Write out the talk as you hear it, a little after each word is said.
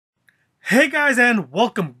Hey guys, and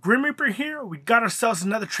welcome. Grim Reaper here. We got ourselves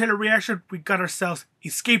another trailer reaction. We got ourselves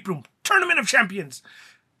Escape Room Tournament of Champions.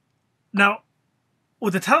 Now,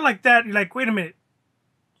 with a title like that, you're like, wait a minute.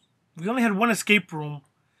 We only had one escape room.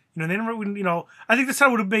 They never, I think this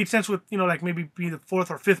title would have made sense with, like maybe be the fourth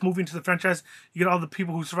or fifth movie into the franchise. You get all the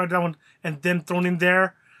people who survived that one and then thrown in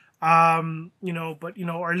there.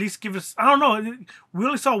 Or at least give us, I don't know. We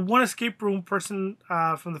only saw one escape room person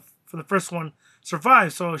from the first one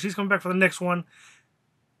survive, so she's coming back for the next one.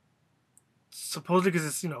 Supposedly because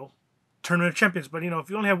it's, Tournament of Champions. But, if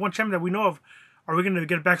you only have one champion that we know of, are we going to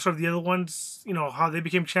get a backstory of the other ones, how they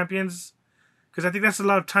became champions? Because I think that's a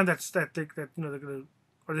lot of time they're going to,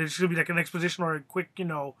 or there's going to be like an exposition or a quick,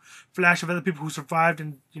 flash of other people who survived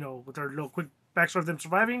and, with their little quick backstory of them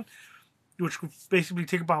surviving, which could basically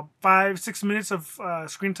take about 5-6 minutes of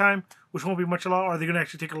screen time, which won't be much at all, or they're going to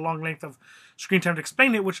actually take a long length of screen time to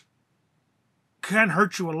explain it, which can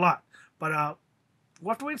hurt you a lot. But we'll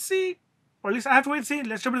have to wait and see. Or at least I have to wait and see.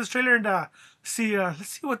 Let's jump into this trailer and let's see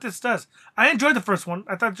what this does. I enjoyed the first one.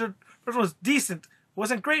 I thought the first one was decent. It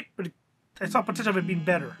wasn't great, but I saw potential of it being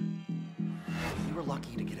better. You were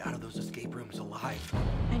lucky to get out of those escape rooms alive.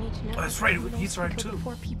 I need to know. Oh, that's right. He's right too.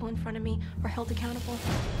 4 people in front of me are held accountable.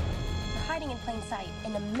 They're hiding in plain sight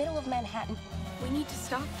in the middle of Manhattan. We need to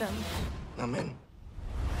stop them. I'm in.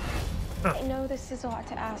 I know this is a lot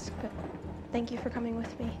to ask, but thank you for coming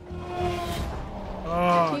with me.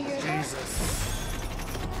 Oh, Jesus.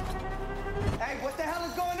 Hey, what the hell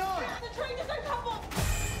is going on? The train just uncoupled!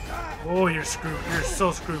 Oh, you're screwed. You're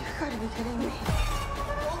so screwed. You gotta be kidding me.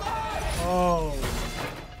 Oh.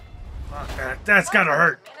 Okay, that's gotta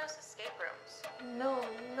hurt. Escape rooms. No.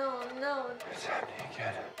 What's happening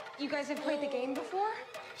again? You guys have played the game before?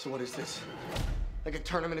 So what is this? Like a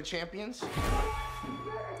tournament of champions?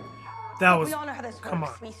 That was. We all know how this works. Come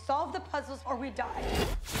on. We solve the puzzles or we die.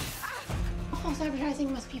 False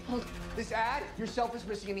advertising must be pulled. This ad, yourself is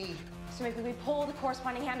missing an E. So maybe we pull the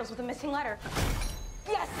corresponding handles with a missing letter.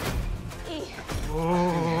 Yes! E.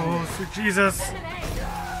 Oh, sweet Jesus.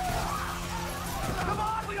 Come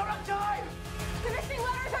on, we don't have time! The missing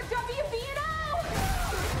letters are W, B, and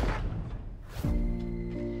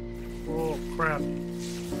O! Oh, crap.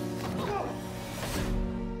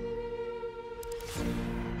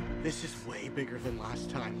 This is way bigger than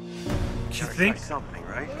last time. You think? Something,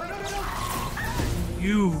 right?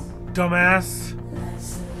 You dumbass.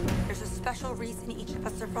 There's a special reason each of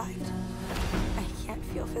us survived. I can't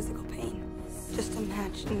feel physical pain. Just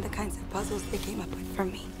imagine the kinds of puzzles they came up with for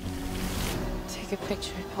me. Take a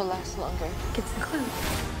picture. It will last longer. Gets the clue.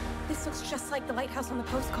 This looks just like the lighthouse on the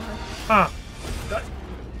postcard. Huh. Grab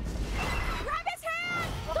his hand!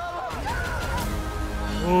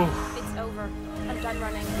 Oh. It's over. I'm done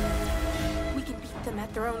running. We can beat them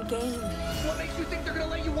at their own game. What makes you think they're gonna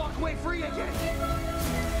let you walk away free again?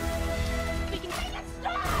 We can make it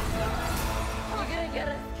stop! You're gonna get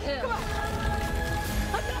us killed.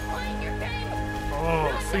 I'm not playing your game!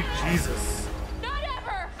 Oh, sweet Jesus. Not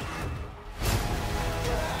ever!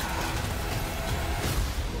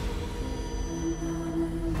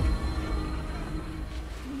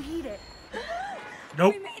 We made it.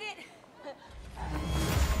 Nope. We made it!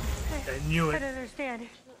 I knew I it. don't understand.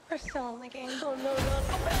 We're still in the game. Oh,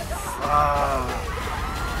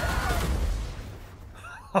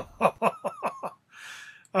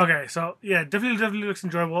 no. Okay, so yeah, definitely looks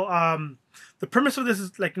enjoyable. The premise of this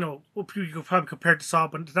is like, you could probably compare it to Saw,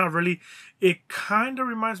 but it's not really. It kind of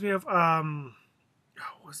reminds me of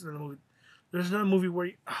what's another movie? There's another movie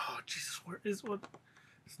where what?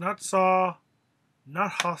 It's not Saw,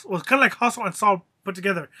 not Hostel. Well, it's kind of like Hostel and Saw put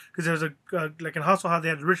together, because there's like in Hostel how they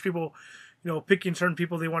had rich people, picking certain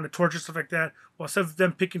people they want to torture, stuff like that. Well, instead of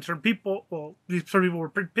them picking certain people, well, these certain people were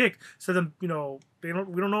picked. So then, we don't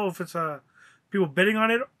know if it's people betting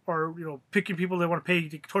on it, or picking people they want to pay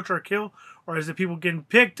to torture or kill, or is it people getting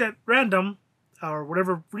picked at random, or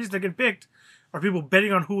whatever reason they're getting picked? Are people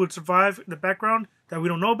betting on who would survive in the background that we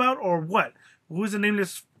don't know about, or what? Who is the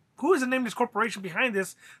nameless corporation behind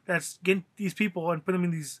this that's getting these people and putting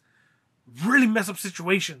them in these really messed up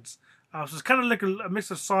situations? So it's kind of like a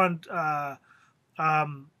mix of Saw and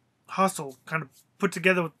Hustle, kind of put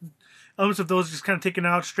together with elements of those just kind of taken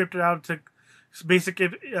out, stripped it out, took basic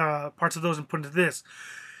parts of those and put into this.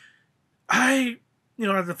 The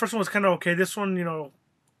first one was kind of okay. This one,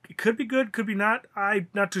 it could be good, could be not. I'm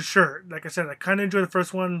not too sure. Like I said, I kind of enjoyed the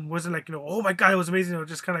first one. Wasn't like, oh my God, it was amazing.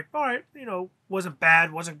 Just kind of like, all right, wasn't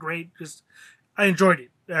bad, wasn't great. Just, I enjoyed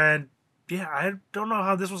it. And yeah, I don't know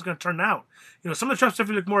how this was going to turn out. Some of the traps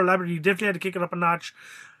definitely look more elaborate. You definitely had to kick it up a notch.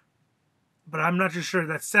 but I'm not too sure.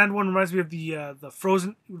 That sand one reminds me of the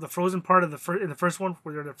frozen part of in the first one,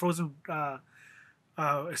 where they're the frozen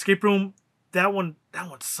escape room. That one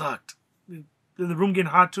sucked. The room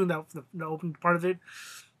getting hot too. The open part of it.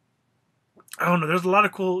 I don't know. There's a lot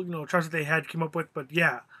of cool tries that they came up with, but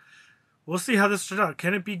yeah, we'll see how this turns out.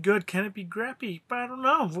 Can it be good? Can it be crappy? But I don't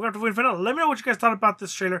know. We're gonna have to wait and find out. Let me know what you guys thought about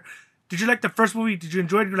this trailer. Did you like the first movie? Did you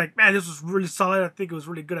enjoy it? You're like, man, this was really solid. I think it was a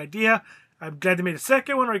really good idea. I'm glad they made a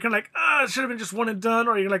second one. Or you're kind of like, it should have been just one and done.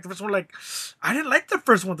 Or you're like the first one, like, I didn't like the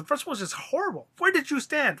first one. The first one was just horrible. Where did you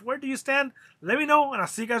stand? Where do you stand? Let me know, and I'll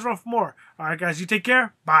see you guys around for more. All right, guys, you take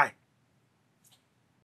care. Bye.